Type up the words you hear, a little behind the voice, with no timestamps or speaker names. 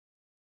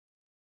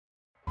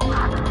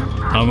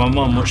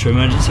911, what's your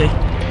emergency?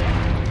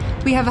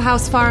 We have a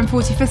house fire on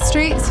 45th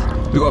Street.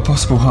 We've got a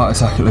possible heart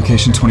attack at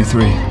location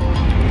 23.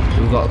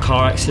 We've got a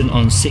car accident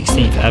on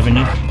 16th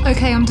Avenue.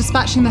 Okay, I'm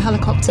dispatching the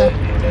helicopter.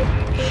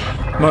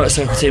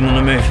 Motorcycle team on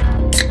the move.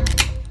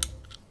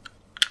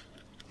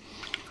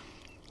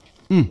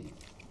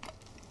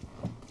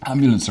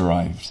 Ambulance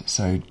arrived,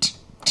 so...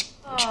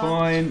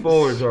 Point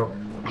forward, Rob.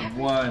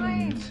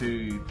 1,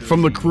 2, 3...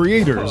 From the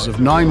creators of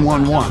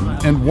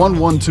 911 and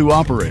 112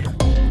 Operator,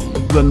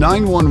 the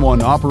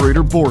 911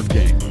 Operator board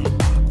game.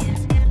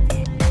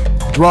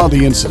 Draw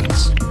the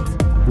incidents,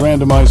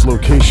 randomize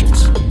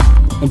locations,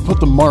 and put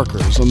the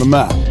markers on the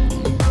map.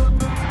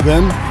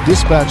 Then,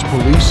 dispatch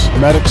police,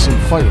 medics, and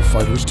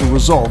firefighters to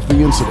resolve the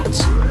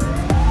incidents.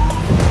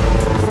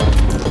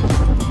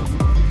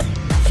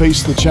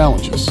 Face the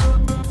challenges,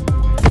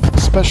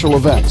 special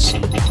events,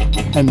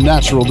 and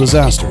natural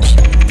disasters.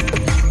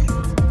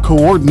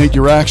 Coordinate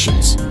your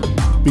actions,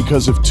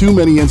 because if too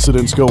many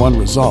incidents go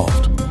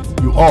unresolved,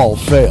 you all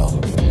fail.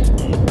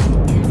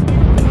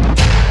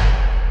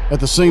 At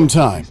the same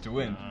time,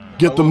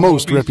 get the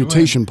most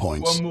reputation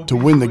points to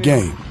win the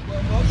game.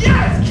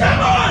 Yes, come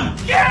on!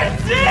 Get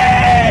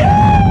it!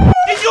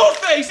 In your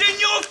face! In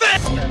your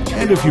face!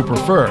 And if you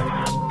prefer,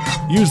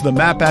 use the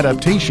map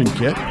adaptation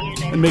kit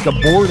and make a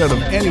board out of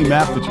any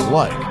map that you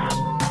like.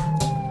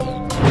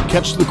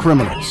 Catch the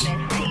criminals,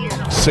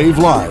 save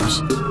lives,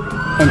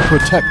 and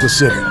protect the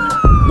city.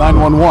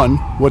 911,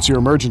 what's your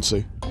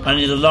emergency? I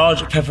need a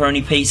large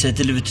pepperoni pizza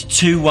delivered to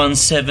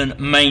 217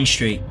 Main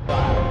Street.